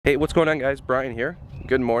Hey, what's going on, guys? Brian here.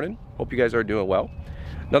 Good morning. Hope you guys are doing well.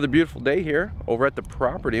 Another beautiful day here over at the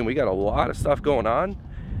property, and we got a lot of stuff going on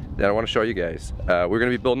that I want to show you guys. We're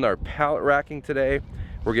going to be building our pallet racking today.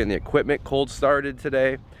 We're getting the equipment cold started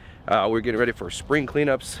today. We're getting ready for spring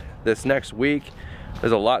cleanups this next week.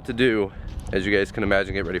 There's a lot to do, as you guys can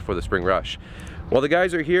imagine, get ready for the spring rush. While the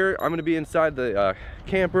guys are here, I'm going to be inside the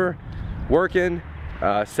camper working,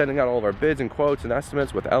 sending out all of our bids and quotes and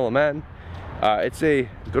estimates with LMN. It's a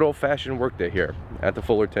good old-fashioned work day here at the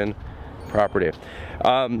Fullerton property.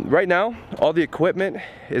 Right now, all the equipment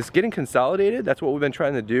is getting consolidated. That's what we've been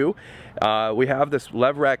trying to do. We have this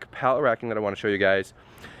Levrack pallet racking that I want to show you guys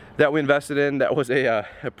that we invested in. That was a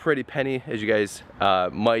pretty penny, as you guys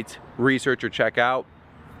might research or check out.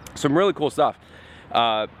 Some really cool stuff.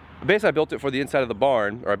 Basically, I built it for the inside of the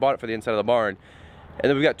barn, or I bought it for the inside of the barn. And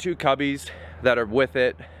then we've got two cubbies that are with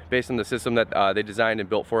it based on the system that they designed and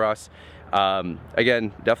built for us.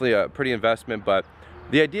 Again, definitely a pretty investment, but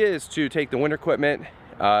the idea is to take the winter equipment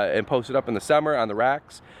and post it up in the summer on the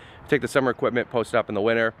racks, take the summer equipment, post it up in the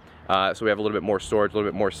winter, so we have a little bit more storage, a little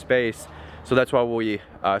bit more space. So that's why we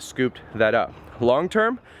scooped that up. Long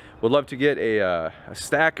term, would love to get a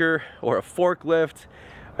stacker or a forklift.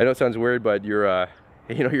 I know it sounds weird, but your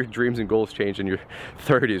dreams and goals change in your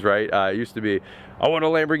 30s, right? It used to be, I want a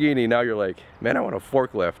Lamborghini. Now you're like, man, I want a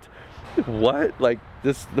forklift. What? Like,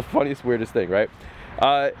 this the funniest, weirdest thing, right?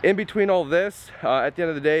 In between all this, at the end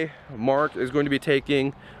of the day, Mark is going to be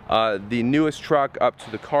taking the newest truck up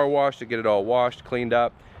to the car wash to get it all washed, cleaned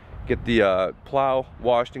up, get the plow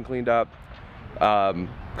washed and cleaned up, because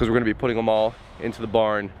we're going to be putting them all into the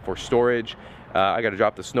barn for storage. I got to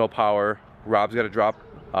drop the snow power. Rob's got to drop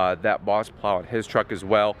that Boss plow on his truck as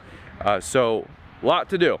well. So, a lot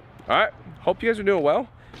to do. All right, hope you guys are doing well.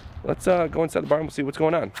 Let's go inside the barn and we'll see what's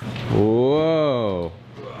going on. Whoa,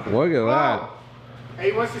 look at that. Hey,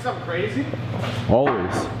 you want to see something crazy?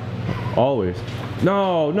 Always, always.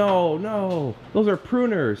 No, no, no. Those are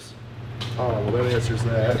pruners. Oh, well, that answers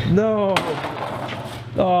that. No.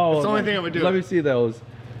 Oh, it's the only thing I would do. Let me see those.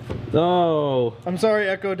 No. I'm sorry,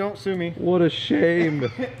 Echo, don't sue me. What a shame.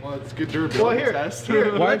 Well, it's good durability test.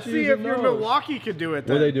 Here, let's see if your Milwaukee could do it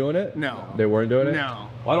then. Were they doing it? No. They weren't doing it? No.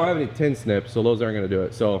 Well, I don't have any tin snips, so those aren't going to do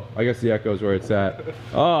it. So I guess the Echo's where it's at.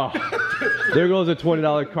 Oh, there goes a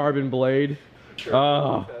 $20 carbon blade.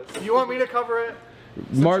 Oh. You want me to cover it?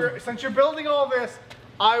 Since you're building all this,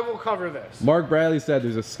 I will cover this. Mark Bradley said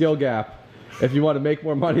there's a skill gap. If you want to make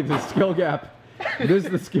more money, there's a skill gap. This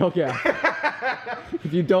is the skill gap.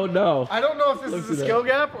 If you don't know. I don't know if this is a skill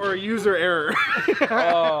gap or a user error.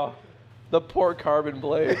 Oh, the poor carbon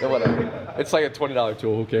blade. Whatever. It's like a $20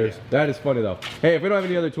 tool. Who cares? Yeah. That is funny though. Hey, if we don't have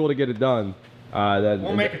any other tool to get it done, then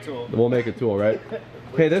we'll make a tool. We'll make a tool, right?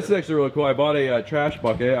 Hey, this is actually really cool. I bought a trash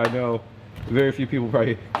bucket. I know very few people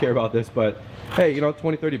probably care about this, but hey, you know,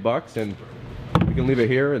 20, 30 bucks, and we can leave it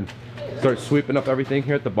here and start sweeping up everything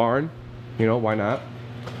here at the barn. You know, why not?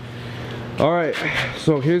 All right,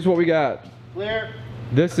 so here's what we got. Clear.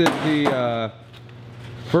 This is the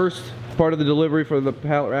first part of the delivery for the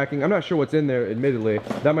pallet racking. I'm not sure what's in there, admittedly.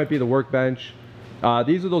 That might be the workbench.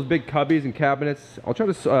 These are those big cubbies and cabinets. I'll try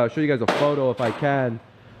to show you guys a photo if I can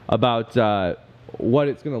about what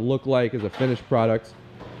it's gonna look like as a finished product.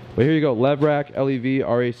 But here you go, Levrack,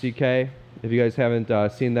 L-E-V-R-A-C-K. If you guys haven't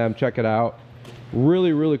seen them, check it out.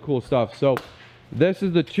 Really, really cool stuff. So this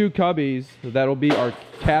is the two cubbies that'll be our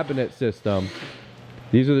cabinet system.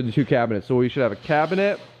 These are the two cabinets. So we should have a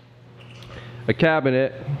cabinet,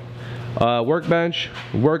 workbench,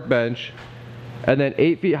 and then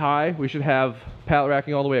 8 feet high, we should have pallet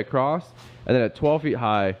racking all the way across, and then at 12 feet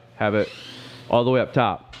high, have it all the way up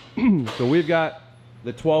top. So we've got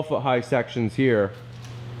the 12-foot high sections here,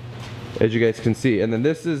 as you guys can see. And then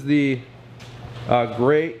this is the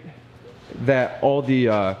grate that all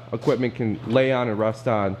the equipment can lay on and rest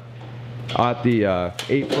on at the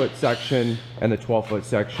 8-foot section and the 12-foot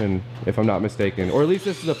section, if I'm not mistaken. Or at least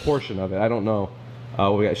this is a portion of it. I don't know.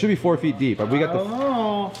 It should be 4 feet deep. We got the.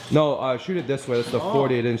 No, shoot it this way. That's the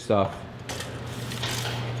 48-inch stuff.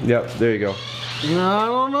 Yep, there you go. I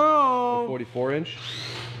don't know. 44-inch.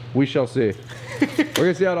 We shall see. We're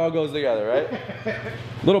gonna see how it all goes together, right?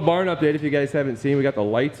 Little barn update if you guys haven't seen. We got the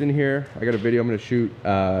lights in here. I got a video I'm gonna shoot.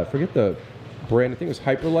 Forget the brand. I think it was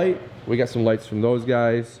Hyperlight. We got some lights from those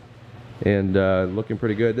guys, and looking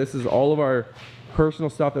pretty good. This is all of our personal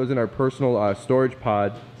stuff that was in our personal storage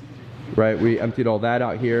pod. Right, we emptied all that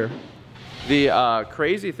out here. The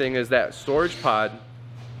crazy thing is that storage pod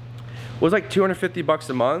was like 250 bucks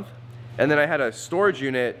a month, and then I had a storage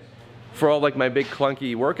unit for all like my big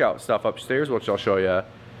clunky workout stuff upstairs, which I'll show you,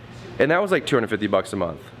 and that was like 250 bucks a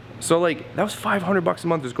month. So like, that was 500 bucks a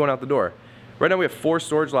month just going out the door. Right now we have 4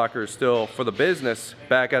 storage lockers still for the business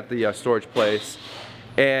back at the storage place.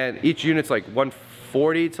 And each unit's like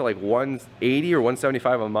 140 to like 180 or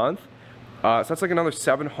 175 a month. So that's like another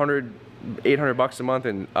 700, 800 bucks a month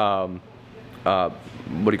in, what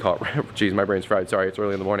do you call it? Jeez, my brain's fried, sorry, it's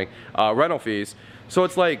early in the morning. Rental fees. So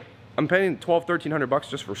it's like, I'm paying 1,200, 1,300 bucks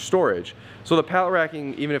just for storage. So the pallet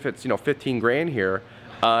racking, even if it's, you know, 15 grand here,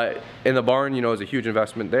 in the barn, you know, is a huge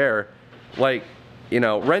investment there. Like, you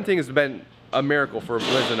know, renting has been a miracle for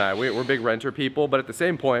Liz and I. We're big renter people, but at the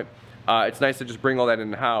same point, it's nice to just bring all that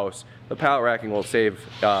in the house. The pallet racking will save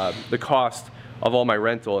the cost of all my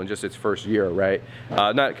rental in just its first year, right?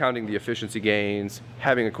 Not counting the efficiency gains,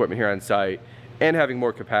 having equipment here on site, and having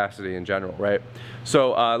more capacity in general, right?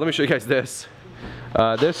 So let me show you guys this.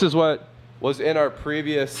 This is what was in our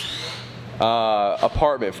previous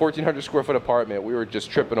apartment, 1,400 square foot apartment. We were just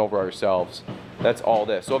tripping over ourselves. That's all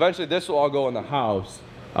this. So eventually this will all go in the house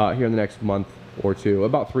here in the next month or two,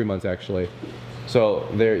 about 3 months actually. So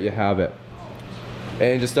there you have it.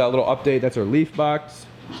 And just a little update, that's our leaf box.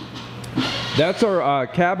 That's our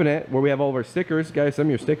cabinet where we have all of our stickers. Guys, send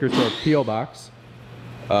me your stickers to our P.O. box.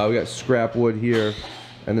 We got scrap wood here,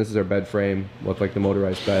 and this is our bed frame with like the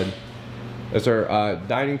motorized bed. That's our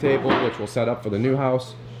dining table, which we'll set up for the new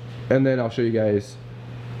house. And then I'll show you guys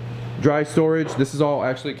dry storage. This is all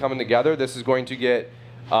actually coming together. This is going to get,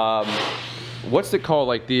 what's it called?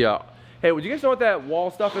 Like the, hey, would you guys know what that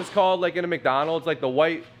wall stuff is called? Like in a McDonald's, like the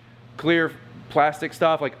white, clear plastic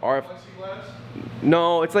stuff, like RF. Plexiglass?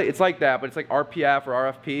 No, it's like that, but it's like RPF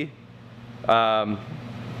or RFP.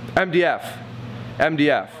 MDF.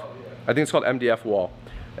 MDF. I think it's called MDF wall.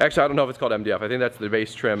 Actually, I don't know if it's called MDF. I think that's the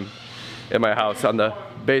base trim in my house on the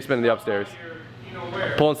basement and the upstairs.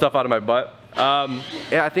 Pulling stuff out of my butt.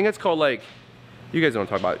 Yeah, I think it's called like, you guys know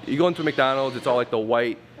what I'm talking about. You go into McDonald's, it's all like the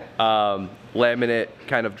white laminate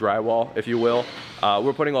kind of drywall, if you will.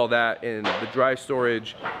 We're putting all that in the dry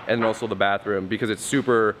storage and then also the bathroom because it's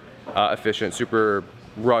super efficient, super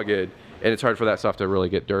rugged, and it's hard for that stuff to really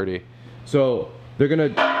get dirty. So they're gonna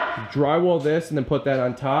drywall this and then put that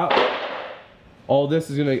on top. All this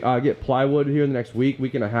is gonna get plywood here in the next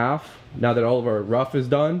week and a half, now that all of our rough is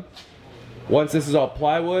done. Once this is all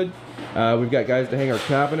plywood, we've got guys to hang our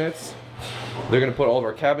cabinets. They're gonna put all of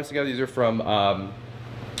our cabinets together. These are from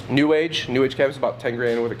New Age cabinets, about 10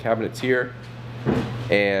 grand worth of cabinets here.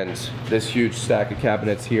 And this huge stack of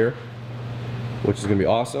cabinets here, which is gonna be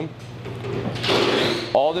awesome.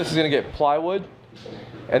 All this is gonna get plywood,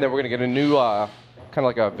 and then we're gonna get a new kind of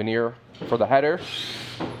like a veneer for the header.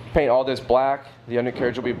 Paint all this black. The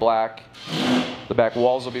undercarriage will be black. The back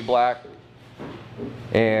walls will be black.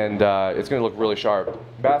 And it's gonna look really sharp.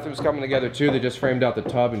 Bathroom's coming together too. They just framed out the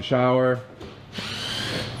tub and shower.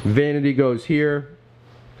 Vanity goes here.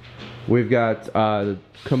 We've got the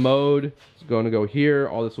commode. It's going to go here.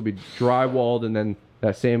 All this will be drywalled, and then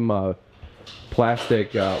that same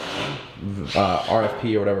plastic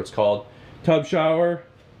RFP or whatever it's called. Tub shower,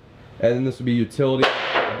 and then this will be utility.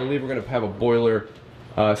 I believe we're going to have a boiler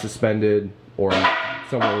suspended or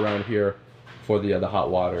somewhere around here for the hot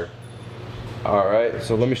water. All right,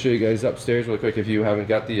 so let me show you guys upstairs really quick if you haven't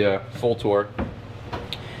got the full tour.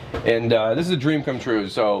 And this is a dream come true,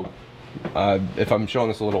 so if I'm showing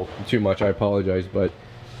this a little too much, I apologize, but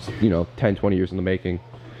you know, 10, 20 years in the making.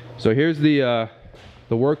 So here's the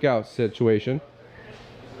workout situation.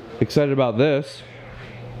 Excited about this.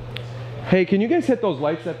 Hey, can you guys hit those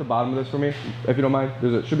lights at the bottom of this for me, if you don't mind?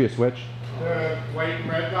 There should be a switch. The white and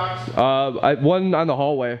red box? One on the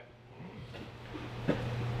hallway.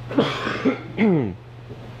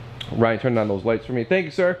 Ryan, turn on those lights for me. Thank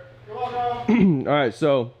you, sir. You're welcome. All right,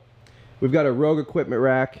 so we've got a Rogue equipment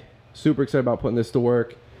rack. Super excited about putting this to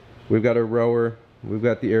work. We've got a rower. We've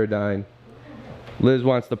got the Airdyne. Liz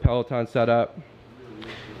wants the Peloton set up.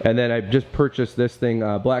 And then I just purchased this thing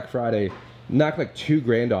Black Friday. Knocked like 2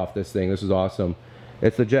 grand off this thing. This is awesome.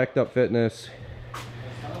 It's the Jacked Up Fitness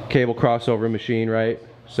cable crossover machine, right?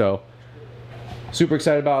 So super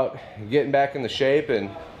excited about getting back into shape and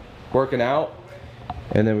working out.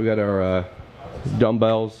 And then we've got our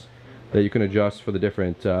dumbbells that you can adjust for the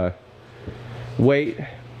different weight.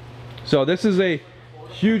 So this is a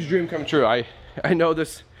huge dream come true. I know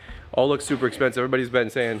this all looks super expensive. Everybody's been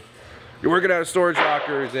saying, you're working out of storage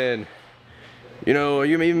lockers and you know, are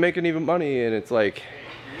you even making money? And it's like,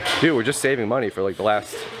 dude, we're just saving money for like the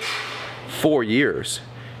last 4 years.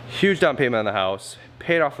 Huge down payment on the house,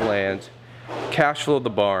 paid off the land, cash flowed the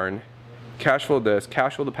barn, cash flowed this,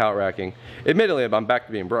 cash flowed the pallet racking. Admittedly, I'm back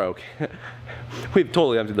to being broke. We've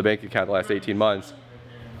totally emptied the bank account the last 18 months.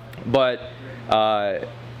 But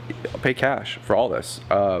pay cash for all this.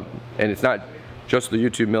 And it's not just the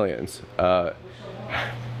YouTube millions.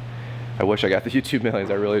 I wish I got the YouTube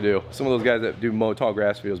millions, I really do. Some of those guys that do mow tall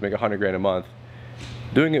grass videos make 100 grand a month.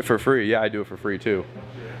 Doing it for free, yeah, I do it for free too.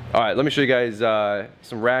 All right, let me show you guys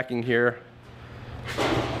some racking here.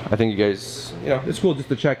 I think you guys, you know, it's cool just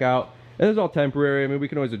to check out. And it's all temporary. I mean, we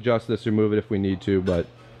can always adjust this or move it if we need to, but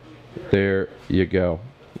there you go.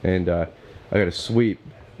 And I got a sweep,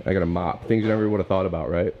 I got a mop. Things you never would have thought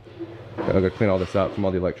about, right? I gotta clean all this up from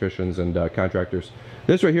all the electricians and contractors.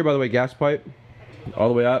 This right here, by the way, gas pipe, all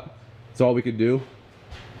the way up. It's all we could do,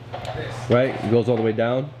 right? It goes all the way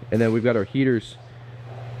down. And then we've got our heaters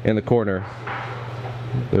in the corner.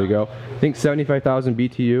 There you go. I think 75,000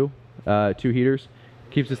 BTU, 2 heaters.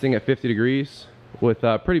 Keeps this thing at 50 degrees with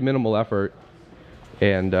pretty minimal effort.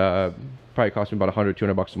 And probably cost me about 100,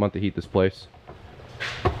 200 bucks a month to heat this place.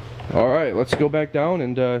 All right, let's go back down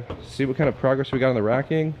and see what kind of progress we got on the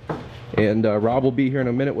racking. And Rob will be here in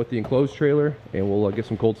a minute with the enclosed trailer, and we'll get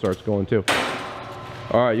some cold starts going too.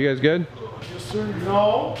 All right, you guys good? Yes, sir.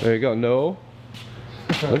 No. There you go. No.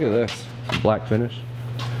 Look at this black finish.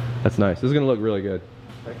 That's nice. This is gonna look really good.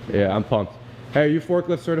 Yeah, I'm pumped. Hey, are you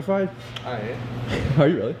forklift certified? I am. Are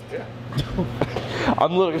you really? Yeah.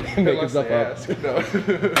 I'm literally making stuff up. No.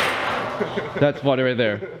 That's funny right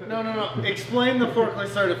there. No. Explain the forklift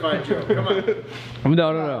certified joke. Come on.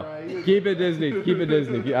 No. Keep it Disney. Keep it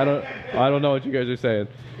Disney. I don't know what you guys are saying.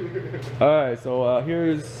 All right, so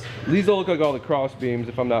these all look like all the cross beams,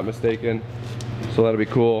 if I'm not mistaken. So that'll be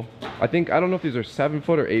cool. I don't know if these are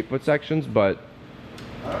 7-foot or 8-foot sections, but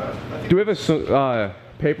do we have a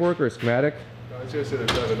paperwork or a schematic? I was gonna say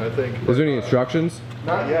there's 7, I think. Is there any instructions?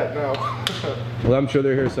 Not yet, no. Well, I'm sure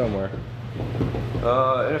they're here somewhere.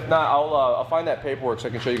 And if not, I'll find that paperwork so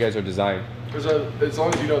I can show you guys our design. As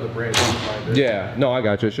long as you know the brand, you can find it. Yeah, no, I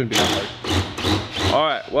got you. It shouldn't be that hard. All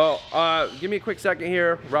right, well, give me a quick second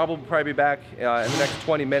here. Rob will probably be back in the next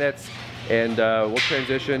 20 minutes, and we'll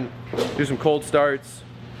transition, do some cold starts.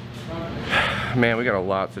 Man, we got a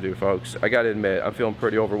lot to do, folks. I gotta admit, I'm feeling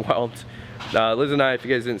pretty overwhelmed. Liz and I, if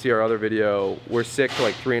you guys didn't see our other video, we're sick for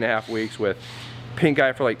like 3.5 weeks with pink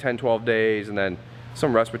eye for like 10, 12 days, and then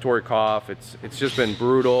some respiratory cough. It's just been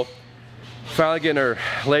brutal. Finally getting our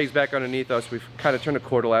legs back underneath us. We've kind of turned a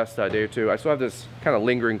corner the last day or two. I still have this kind of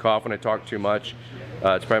lingering cough when I talk too much.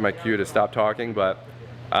 It's probably my cue to stop talking, but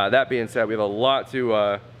that being said, we have a lot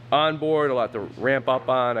to onboard, a lot to ramp up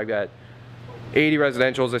on. I've got 80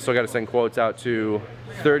 residentials I still got to send quotes out to,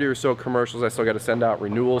 30 or so commercials I still got to send out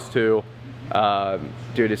renewals to.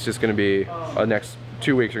 Dude, it's just going to be, the next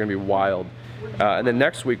 2 weeks are going to be wild. And then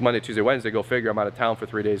next week, Monday, Tuesday, Wednesday, go figure, I'm out of town for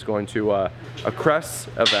 3 days going to a Crest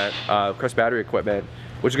event, Crest battery equipment,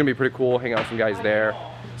 which is going to be pretty cool, hang out with some guys there.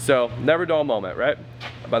 So, never dull moment, right?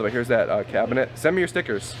 By the way, here's that cabinet. Send me your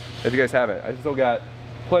stickers if you guys haven't. I still got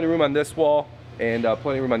plenty of room on this wall and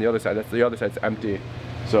plenty of room on the other side. The other side's empty.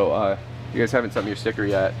 So, if you guys haven't sent me your sticker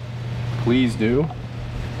yet, please do.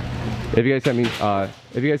 If you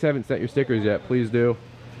guys haven't sent your stickers yet, please do.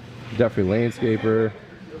 Definitely Landscaper,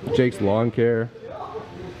 Jake's Lawn Care.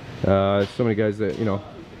 So many guys that, you know,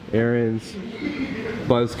 Aaron's,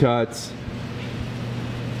 Buzz Cuts.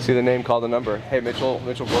 See the name, call the number. Hey, Mitchell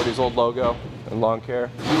Gordy's old logo and Lawn Care.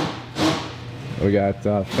 We got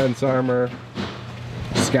Fence Armor,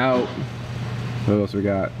 Scout. What else we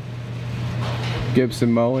got?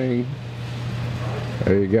 Gibson Mowing.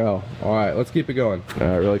 There you go. All right, let's keep it going. All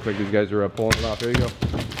right, really quick, these guys are pulling it off. There you go.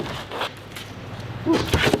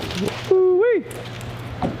 Woo-wee.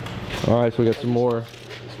 All right, so we got some more.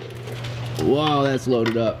 Wow, that's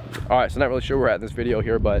loaded up. All right, so not really sure where we're at in this video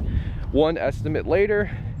here, but one estimate later,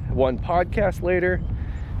 one podcast later,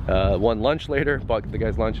 one lunch later. Bought the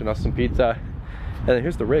guys lunch and us some pizza. And then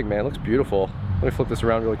here's the rig, man. It looks beautiful. Let me flip this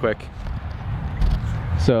around really quick.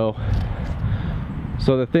 So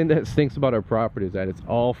the thing that stinks about our property is that it's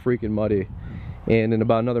all freaking muddy, and in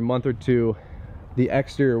about another month or two the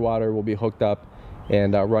exterior water will be hooked up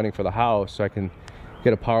and running for the house, so I can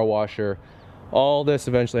get a power washer. All this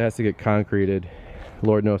eventually has to get concreted.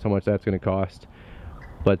 Lord knows how much that's going to cost,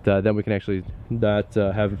 but then we can actually not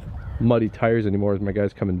have muddy tires anymore as my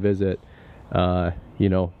guys come and visit, you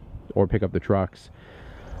know, or pick up the trucks.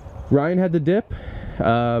 Ryan had the dip.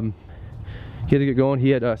 He had to get going.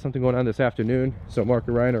 He had something going on this afternoon, so Mark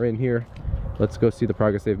and Ryan are in here. Let's go see the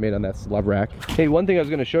progress they've made on that Levrack. Hey, one thing I was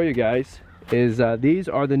going to show you guys is these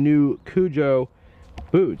are the new Cujo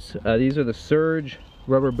boots. These are the Surge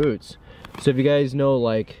rubber boots. So if you guys know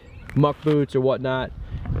like muck boots or whatnot,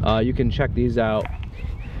 you can check these out.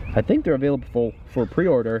 I think they're available for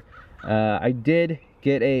pre-order. I did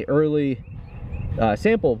get a early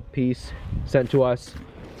sample piece sent to us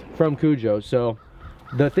from Cujo. So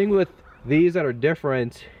the thing with these that are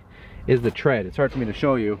different is the tread. It's hard for me to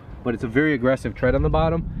show you, but it's a very aggressive tread on the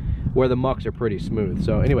bottom where the mucks are pretty smooth.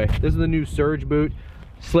 So anyway, this is the new Surge boot,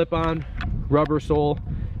 slip on rubber sole.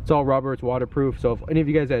 It's all rubber, it's waterproof. So if any of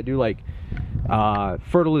you guys that do like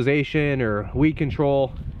fertilization or weed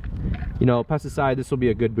control, you know, pesticide, this will be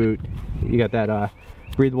a good boot. You got that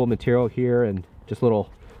breathable material here and just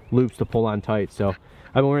little loops to pull on tight. So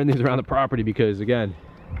I've been wearing these around the property because, again,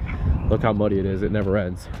 look how muddy it is. It never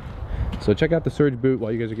ends. So check out the Surge boot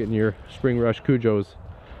while you guys are getting your Spring Rush Cujos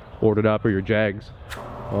ordered up, or your Jags.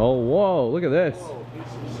 Oh, whoa, look at this.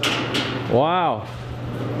 Wow.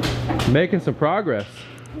 Making some progress.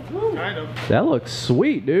 Kind of. That looks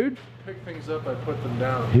sweet, dude. Pick things up, I put them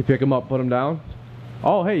down. You pick them up, put them down?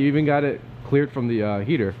 Oh, hey, you even got it cleared from the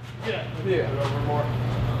heater. Yeah. Yeah. More.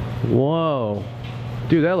 Whoa.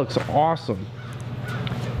 Dude, that looks awesome.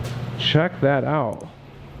 Check that out.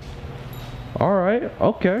 All right,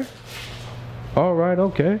 okay. All right,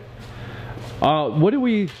 okay. What are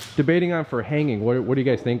we debating on for hanging? What are you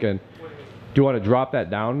guys thinking? Do you want to drop that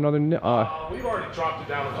down another? We've already dropped it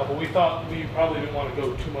down a couple. We thought we probably didn't want to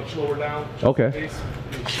go too much lower down. Okay.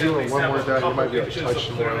 One more down, you might be able to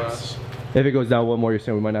touch more or less. If it goes down one more, you're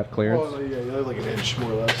saying we might not have clearance? Well, yeah, like an inch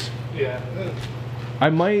more or less. Yeah. I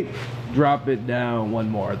might drop it down one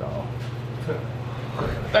more though.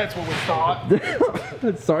 That's what we thought.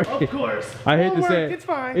 Sorry. Of course. I hate to say it. It's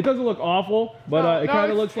fine. It doesn't look awful, but it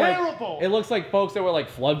kind of looks terrible. like it looks like folks that wear like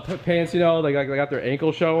flood pants, you know, like they got their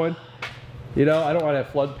ankle showing. You know, I don't want to have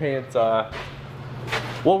flood pants.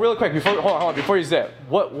 Well, really quick before hold on, before you zip,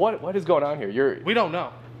 what is going on here? We don't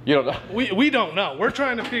know. You don't know. We don't know. We're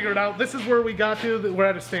trying to figure it out. This is where we got to. We're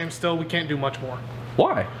at a standstill. We can't do much more.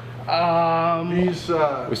 Why? We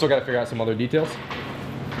still got to figure out some other details.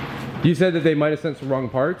 You said that they might have sent some wrong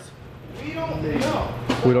parts. We don't know.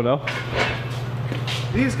 We don't know.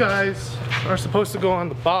 These guys are supposed to go on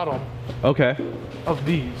the bottom. Okay. Of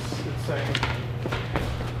these, it's saying.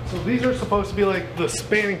 So these are supposed to be like the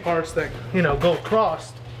spanning parts that, you know, go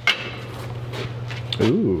across.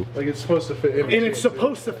 Ooh. like it's supposed to fit in. And it's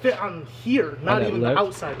supposed to fit on here, not even the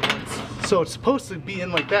outside ones. So it's supposed to be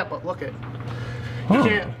in like that, but look at, you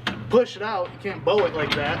can't push it out, you can't bow it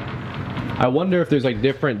like that. I wonder if there's like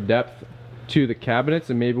different depth to the cabinets,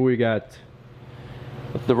 and maybe we got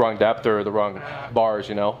the wrong depth or the wrong bars,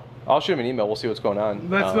 you know. I'll shoot him an email, we'll see what's going on.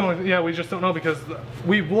 That's the only, yeah, we just don't know because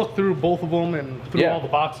we've looked through both of them and through all the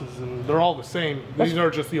boxes and they're all the same. These are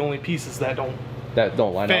just the only pieces that don't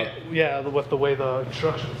line fit, up. yeah, with the way the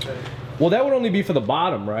instructions say. Well, that would only be for the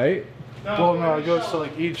bottom, right? Well, no, it goes to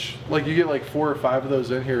like each, like you get like 4 or 5 of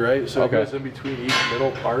those in here, right? So it goes in between each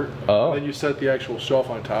middle part. Oh. And then you set the actual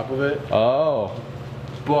shelf on top of it. Oh.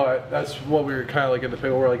 But that's what we were kind of like in the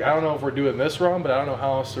pickle. We're like, I don't know if we're doing this wrong, but I don't know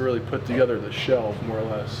how else to really put together the shelf, more or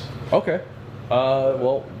less. Okay.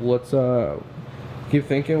 Well, let's keep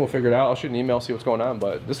thinking. We'll figure it out. I'll shoot an email, see what's going on.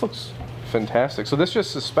 But this looks fantastic. So this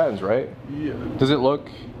just suspends, right? Yeah. Does it look?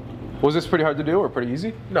 Was this pretty hard to do or pretty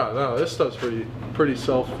easy? No, this stuff's pretty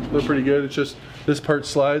they're pretty good. It's just this part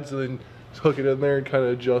slides and then just hook it in there and kind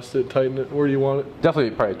of adjust it, tighten it where you want it.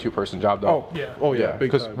 Definitely probably a 2-person job though. Oh yeah,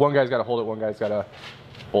 because one guy's got to hold it, one guy's got to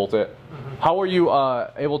bolt it. How are you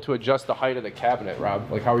able to adjust the height of the cabinet,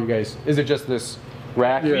 Rob? Like how are you guys? Is it just this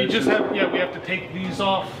rack? We just have, we have to take these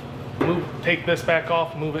off, take this back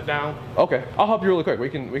off, move it down. Okay, I'll help you really quick. We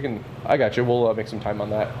can. I got you. We'll make some time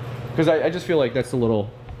on that because I just feel like that's a little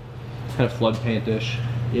kind of flood pant-ish,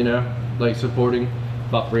 you know, like supporting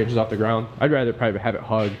about 3 inches off the ground. I'd rather probably have it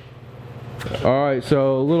hug. All right,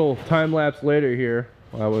 so a little time lapse later here.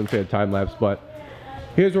 Well, I wouldn't say a time lapse, but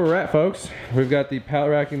here's where we're at, folks. We've got the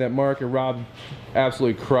pallet racking that Mark and Rob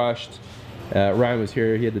absolutely crushed. Ryan was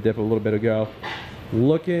here. He had to dip a little bit ago.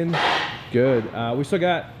 Looking good. We still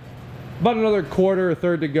got about another quarter or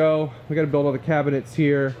third to go. We got to build all the cabinets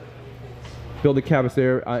here, build the cabinets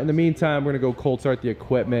there. In the meantime, we're gonna go cold start the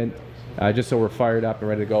equipment just so we're fired up and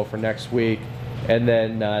ready to go for next week. And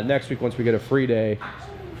then next week, once we get a free day,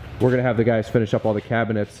 we're gonna have the guys finish up all the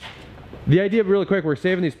cabinets. The idea, really quick, we're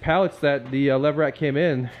saving these pallets that the Levrack came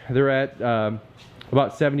in. They're at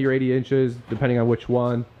about 70 or 80 inches, depending on which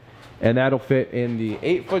one. And that'll fit in the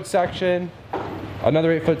 8-foot section,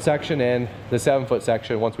 another 8-foot section, and the 7-foot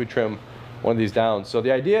section once we trim one of these down. So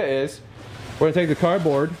the idea is we're gonna take the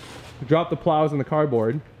cardboard, drop the plows in the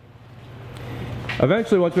cardboard.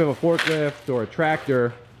 Eventually, once we have a forklift or a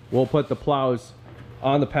tractor, we'll put the plows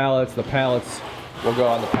on the pallets will go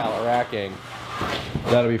on the pallet racking.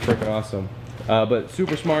 That'll be freaking awesome. But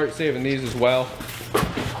super smart, saving these as well.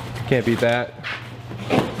 Can't beat that.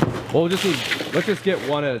 Well, let's just get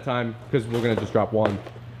one at a time because we're gonna just drop one.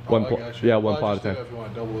 one plow at a time. If you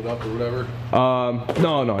want to double it up or whatever.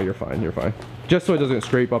 No, you're fine. You're fine. Just so it doesn't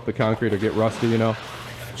scrape up the concrete or get rusty, you know.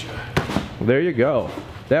 Well, there you go.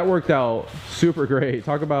 That worked out super great.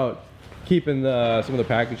 Talk about keeping some of the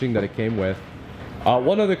packaging that it came with.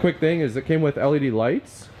 One other quick thing is it came with LED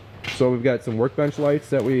lights. So we've got some workbench lights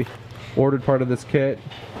that we ordered part of this kit.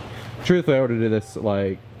 Truthfully, I ordered this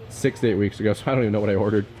like 6 to 8 weeks ago, so I don't even know what I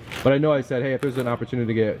ordered. But I know I said, hey, if there's an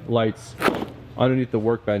opportunity to get lights underneath the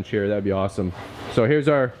workbench here, that'd be awesome. So here's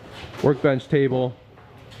our workbench table.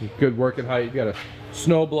 Good working height. You got a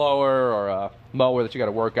snow blower or a mower that you got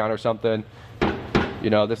to work on or something. You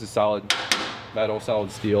know, this is solid metal,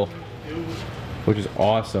 solid steel, which is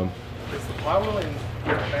awesome.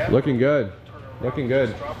 Looking good. Looking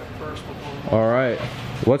good. All right,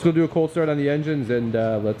 let's go do a cold start on the engines and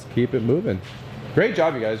let's keep it moving. Great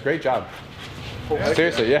job, you guys. Great job.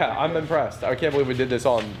 Seriously, yeah, I'm impressed. I can't believe we did this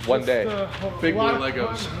all in one day. Big boy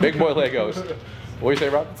Legos. Big boy Legos. What do you say,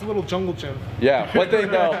 Rob? It's a little jungle gym. Yeah. One thing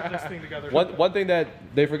though, one thing that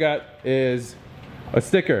they forgot is a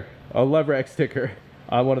sticker, a Levrack sticker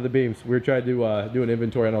on one of the beams. We were trying to do an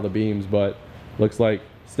inventory on all the beams, but looks like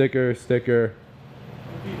sticker, sticker,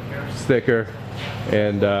 sticker,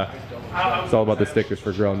 and it's all about the stickers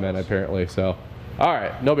for grown men apparently. So, all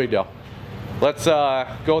right, no big deal. Let's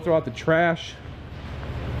go throw out the trash.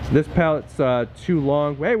 This pallet's too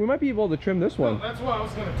long. Hey, we might be able to trim this one. No, that's what I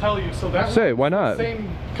was going to tell you. So that why not?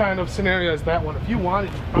 Same kind of scenario as that one. If you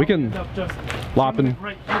wanted, we can end up just lopping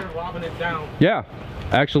right here, lobbing it down. Yeah,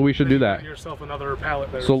 actually, we should do that. Get yourself another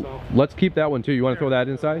pallet there. So let's keep that one too. You want to throw that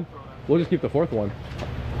inside? We'll just keep the fourth one.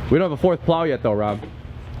 We don't have a fourth plow yet, though, Rob.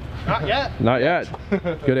 Not yet. Not yet.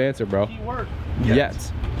 Good answer, bro. Key word.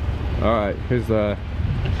 Yet. All right. Here's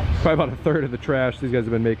probably about a third of the trash. These guys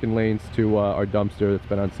have been making lanes to our dumpster that's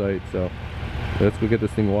been on site. So let's go get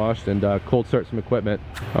this thing washed and cold start some equipment.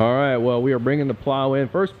 All right. Well, we are bringing the plow in.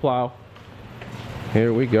 First plow.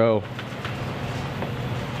 Here we go.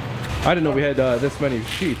 I didn't know we had this many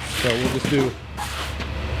sheets, so we'll just do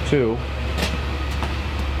 2.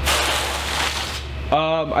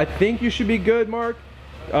 I think you should be good, Mark.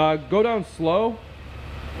 Go down slow.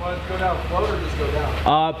 Want to go down float or just go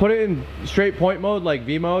down? Put it in straight point mode, like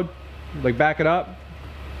V mode, like back it up,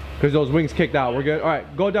 because those wings kicked out. We're good. All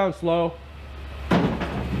right, go down slow.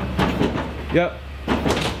 Yep.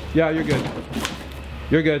 Yeah, you're good.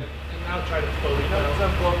 You're good. And now try to float it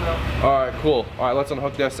down. All right, cool. All right, let's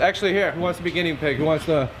unhook this. Actually, here, who wants to be guinea pig? Who wants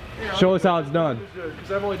to show us how it's done?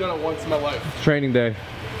 Because I've only done it once in my life. It's training day.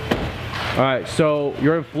 All right, so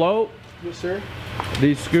you're in float. Yes, sir.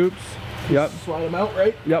 These scoops. Yep. Slide them out,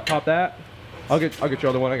 right? Yep. Pop that. I'll get your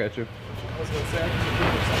other one. I got you. I was gonna say.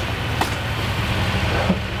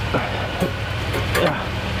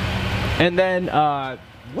 And then,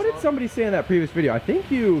 what did somebody say in that previous video? I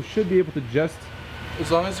think you should be able to just.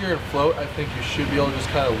 As long as you're in float, I think you should be able to just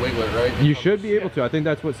kind of wiggle it, right? You should be able to. I think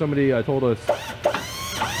that's what somebody told us.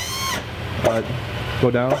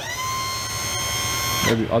 Go down.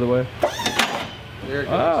 Maybe other way. There it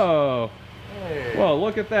goes. Oh. Hey. Well,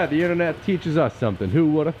 look at that. The internet teaches us something.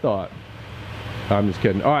 Who would have thought? I'm just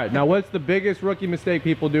kidding. All right, now what's the biggest rookie mistake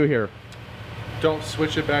people do here? Don't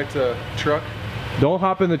switch it back to truck. Don't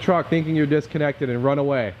hop in the truck thinking you're disconnected and run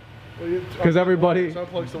away. Because everybody...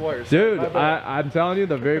 Unplugs the wires. Dude, I'm telling you,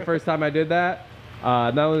 the very first time I did that,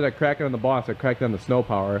 not only did I crack it on the boss, I cracked it on the snow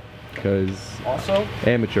power. Because... Also,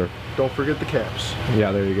 amateur. don't forget the caps.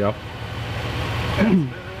 Yeah, there you go.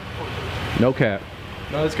 No cap.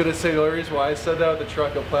 No, I was gonna say the only reason why I said that with the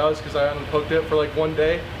truck of plows because I unhooked it for like one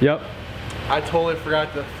day. Yep. I totally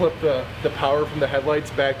forgot to flip the power from the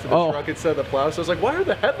headlights back to the truck instead of the plow. So I was like, why are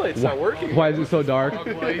the headlights not working? Why is it so dark?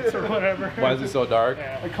 Lights or whatever. Why is it so dark?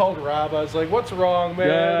 Yeah. I called Rob. I was like, what's wrong, man?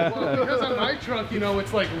 Yeah. Well, because on my truck, you know,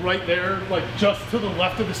 it's like right there, like just to the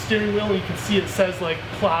left of the steering wheel, and you can see it says like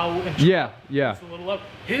plow and truck. Yeah, yeah. It's a little up.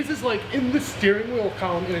 His is like in the steering wheel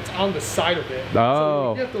column, and it's on the side of it.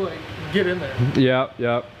 Oh. So you have to like get in there. Yep,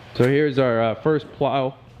 yep. So here's our first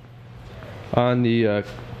plow on the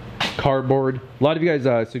cardboard. A lot of you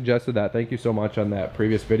guys suggested that. Thank you so much on that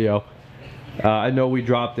previous video. I know we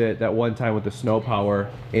dropped it that one time with the snow power,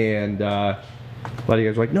 and a lot of you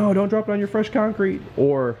guys were like, no, don't drop it on your fresh concrete,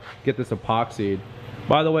 or get this epoxied.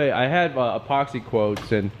 By the way, I had epoxy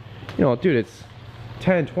quotes, and you know, dude, it's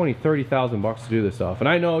 10, 20, 30,000 bucks to do this stuff. And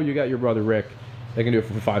I know you got your brother Rick that can do it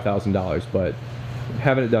for $5,000, but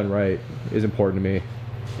having it done right is important to me.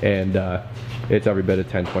 And it's every bit of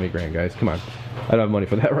 10, 20 grand, guys. Come on. I don't have money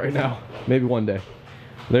for that right now. Maybe one day.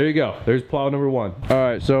 There you go. There's plow number 1. All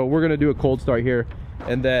right, so we're gonna do a cold start here,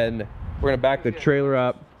 and then we're gonna back the trailer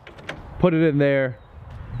up, put it in there,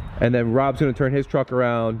 And then Rob's gonna turn his truck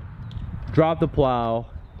around, drop the plow,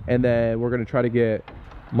 and then we're gonna try to get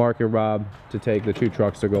Mark and Rob to take the 2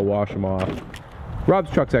 trucks to go wash them off.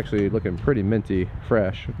 Rob's truck's actually looking pretty minty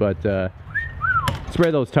fresh, but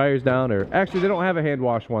spray those tires down, or actually they don't have a hand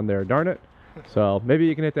wash one there, darn it. So maybe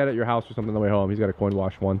you can hit that at your house or something on the way home. He's got a coin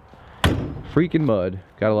wash one. Freaking mud,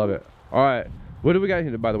 gotta love it. All right, what do we got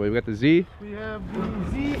here, by the way? We got the Z. We have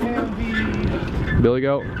the Z and the Billy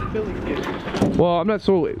Goat. Billy Goat. Well, I'm not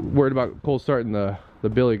so worried about cold starting the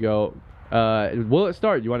Billy Goat. Will it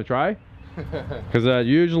start? You want to try? Because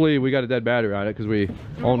usually we got a dead battery on it because we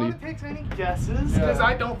only. Do you want to take any guesses? Because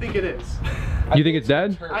I don't think it is. You think it's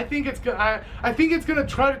dead? I think it's gonna. I think it's gonna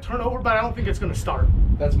try to turn over, but I don't think it's gonna start.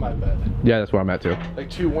 That's my bet. Yeah, that's where I'm at too. Like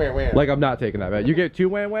 2 wham wham. Like I'm not taking that bet. You get 2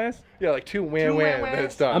 wham whams? Yeah, like 2 wham wham. Then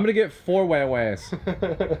it's done. I'm gonna get 4 wham whams.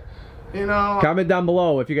 You know. Comment down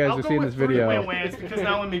below if you guys I'll are go seeing with this video. 3 wham-whams because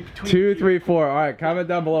now I'm between 2, 3, 4. All right, comment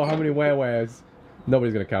down below how many wham whams.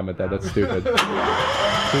 Nobody's gonna comment that. That's stupid. 2, 3, 4.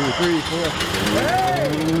 Hey,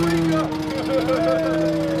 here we go.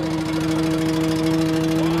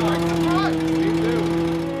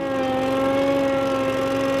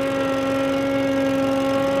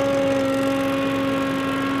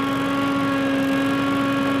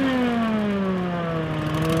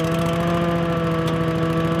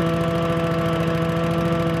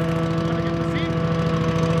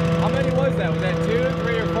 How many was that? Was that 2,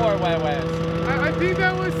 3, or 4 wham whams? I think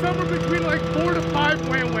that was somewhere between like 4 to 5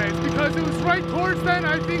 wham-whams because it was right towards then.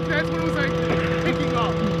 I think that's when it was like picking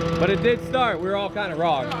up. But it did start. We were all kind of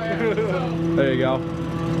wrong. Oh, yeah, so. There you go.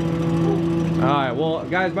 All right, well,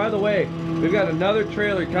 guys, by the way, we've got another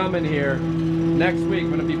trailer coming here next week.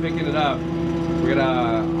 I'm gonna be picking it up. We're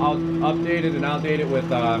gonna update it and outdate it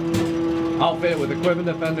with outfit it with equipment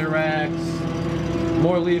defender racks,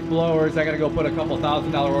 more leaf blowers. I gotta go put a couple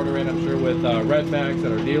 $1,000 order in, I'm sure, with Red Max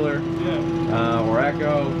at our dealer, or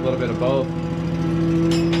Echo, a little bit of both.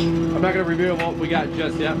 I'm not gonna reveal what we got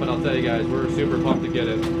just yet, but I'll tell you guys, we're super pumped to get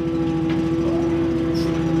it.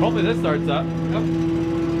 Hopefully this starts up. Yep.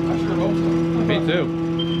 I sure hope so. Me too.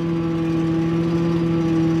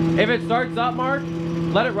 If it starts up, Mark,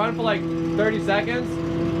 let it run for like 30 seconds,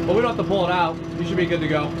 but we don't have to pull it out. You should be good to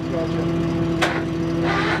go. Gotcha.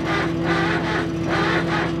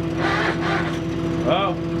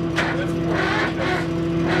 Oh.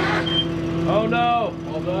 Oh no.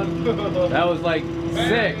 All done. That was like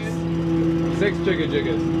 6 jigga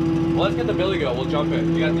jiggas. Well, let's get the Billy Goat. We'll jump it.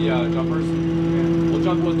 You got the jumpers? We'll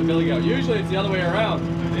jump with the Billy Goat. Usually it's the other way around.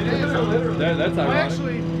 It is. Literally. That's Well, ironic.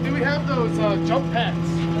 actually, do we have those jump pads?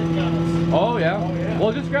 Oh yeah. Oh, yeah.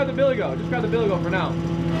 Well, just grab the Billy Goat. Just grab the Billy Goat for now.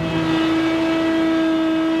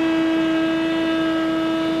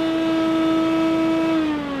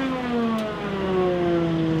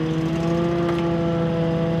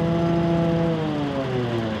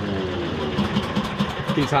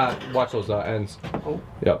 He's hot. Watch those ends. Oh.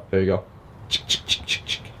 Yep, there you go.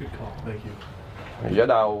 Good call. Thank you. Yeah,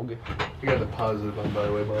 dog. You got the positive on, by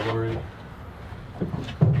the way, Bob, already.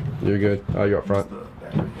 You're good. Oh, you're up front.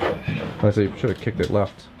 I see. Should have kicked it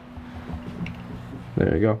left.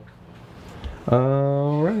 There you go.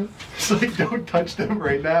 Alright. It's like, don't touch them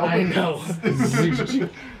right now. I know.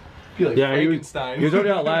 Feel like Yeah, Frankenstein. he was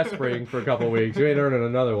already out last spring for a couple of weeks. You ain't earning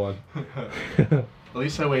another one. At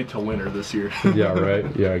least I waited till winter this year. Yeah, right.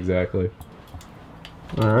 Yeah, exactly.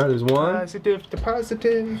 Alright, there's one. Positive to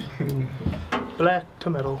positive. Black to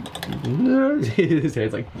metal. His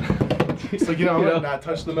hand's like. It's like, you know, I'm gonna not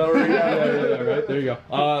touch the metal right now. Yeah, right. There you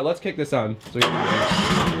go. Let's kick this on. So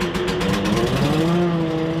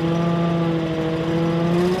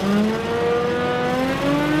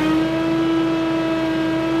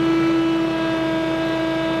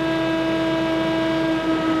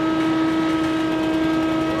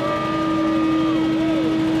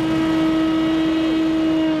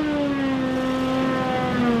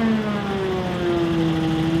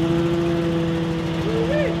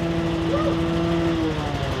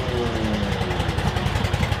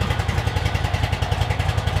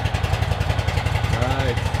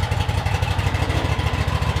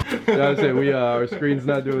that's it. Our screen's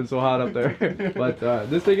not doing so hot up there. But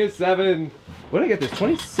this thing is 7. What did I get this?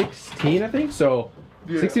 2016, I think. So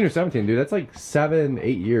 16 or 17, dude. That's like 7,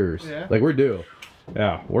 8 years. Yeah. Like we're due.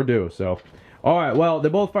 Yeah, we're due. So, all right. Well, they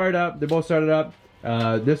both fired up. They both started up.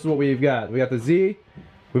 This is what we've got. We got the Z.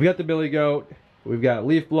 We've got the Billy Goat. We've got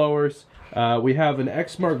leaf blowers. We have an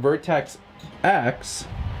Exmark Vertex X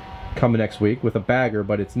coming next week with a bagger,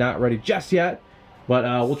 but it's not ready just yet. But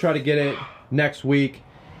we'll try to get it next week.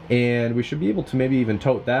 and we should be able to maybe even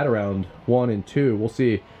tote that around 1 and 2. We'll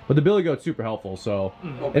see. But the billy goat's super helpful, so.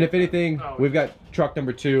 And if anything, we've got truck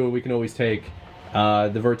number 2. We can always take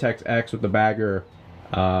the Vertex X with the bagger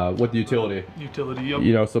with the utility. Yep.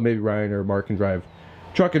 You know, so maybe Ryan or Mark can drive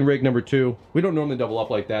truck and rig number 2. We don't normally double up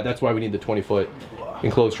like that. That's why we need the 20-foot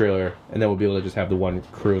enclosed trailer, and then we'll be able to just have the one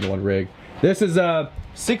crew and the one rig. This is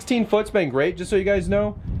 16 foot's been great, just so you guys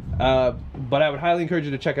know. But I would highly encourage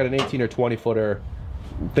you to check out an 18 or 20 footer,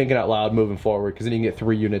 thinking out loud moving forward, because then you can get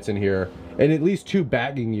 3 units in here and at least 2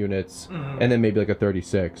 bagging units, and then maybe like a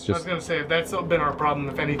 36. I was gonna say, that's been our problem,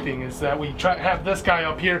 if anything, is that we try have this guy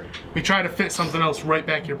up here, we try to fit something else right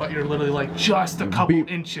back here, but you're literally like just a couple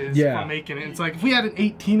inches from making it. It's like if we had an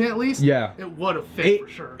 18 at least, it would have fit for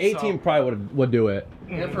sure. 18 probably would do it.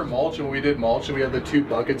 And for mulching, when we did mulching, we had the 2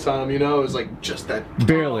 buckets on them, you know, it was like just that.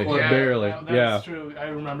 Barely, barely. That's true. I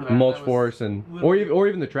remember that. Mulch force and or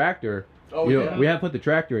even the tractor. Oh, you know, we have put the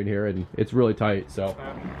tractor in here and it's really tight, so.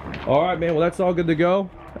 All right, man, well, that's all good to go.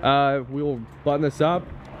 We will button this up,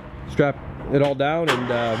 strap it all down, and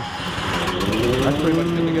that's pretty much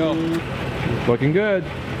good to go. Looking good.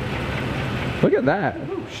 Look at that.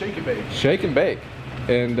 Ooh, shake and bake. Shake and bake.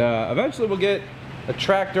 And eventually we'll get a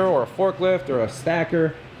tractor or a forklift or a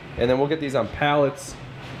stacker, and then we'll get these on pallets.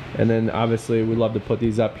 And then obviously we'd love to put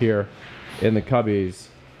these up here in the cubbies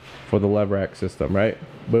for the Levrack system, right?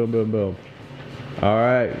 Boom, boom, boom. All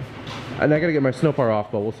right. And I gotta get my snowplow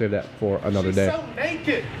off, but we'll save that for another day. She's so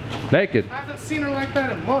naked. Naked. I haven't seen her like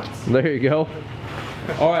that in months. There you go.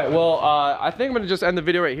 All right, well, I think I'm gonna just end the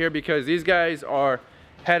video right here because these guys are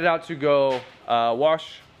headed out to go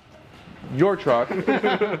wash your truck,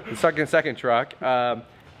 the second truck. I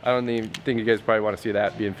don't even think you guys probably want to see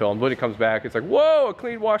that being filmed. When it comes back, it's like, whoa, a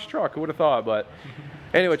clean wash truck. Who would have thought? But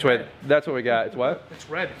anyway, that's what we got. It's what? It's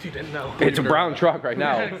red, if you didn't know. It's a brown truck right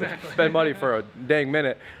now. Exactly. Spend money for a dang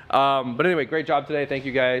minute. But anyway, great job today. Thank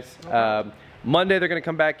you guys. Monday, they're going to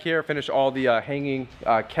come back here, finish all the hanging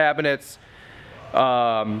cabinets,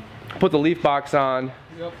 put the leaf box on.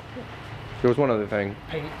 Yep. There was one other thing.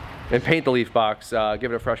 Paint. And paint the leaf box,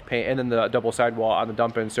 give it a fresh paint, and then the double sidewall on the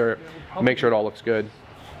dump insert. Make sure it all looks good.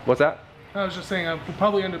 What's that? I was just saying, we'll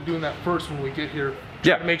probably end up doing that first when we get here.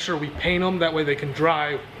 Yeah. To make sure we paint them, that way they can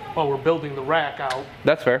dry while we're building the rack out.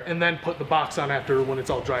 That's fair. And then put the box on after when it's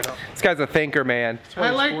all dried up. This guy's a thinker, man. I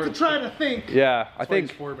like to try to think. Yeah, I think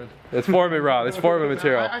it's foreman, Rob. It's foreman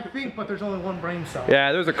material. I think, but there's only one brain cell.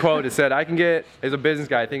 Yeah, there's a quote that said, I can get, as a business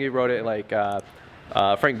guy, I think he wrote it like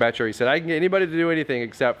Frank Betcher. He said, I can get anybody to do anything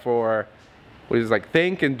except for, what is like,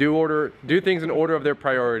 think and do things in order of their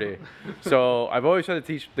priority. So I've always tried to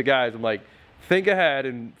teach the guys, I'm like, think ahead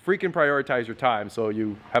and freaking prioritize your time so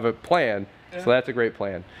you have a plan. So that's a great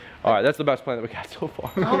plan. All right, that's the best plan that we got so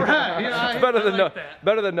far. All right, yeah, it's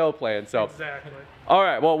better than no plan. So exactly. All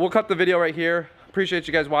right, well, we'll cut the video right here. Appreciate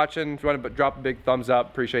you guys watching. If you want to drop a big thumbs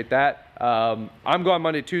up, appreciate that. I'm going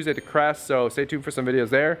Monday, Tuesday to Crest, so stay tuned for some videos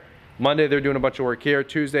there. Monday, they're doing a bunch of work here.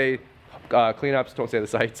 Tuesday, cleanups. Don't say the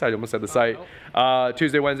sites. I almost said the site.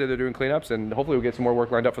 Tuesday, Wednesday, they're doing cleanups, and hopefully we'll get some more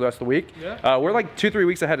work lined up for the rest of the week. Yeah. We're like 2-3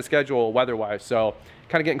 weeks ahead of schedule weather-wise, so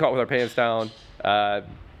kind of getting caught with our pants down.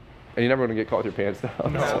 And you never want to get caught with your pants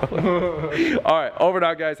down. No. So. All right, over and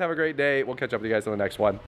out, guys. Have a great day. We'll catch up with you guys on the next one.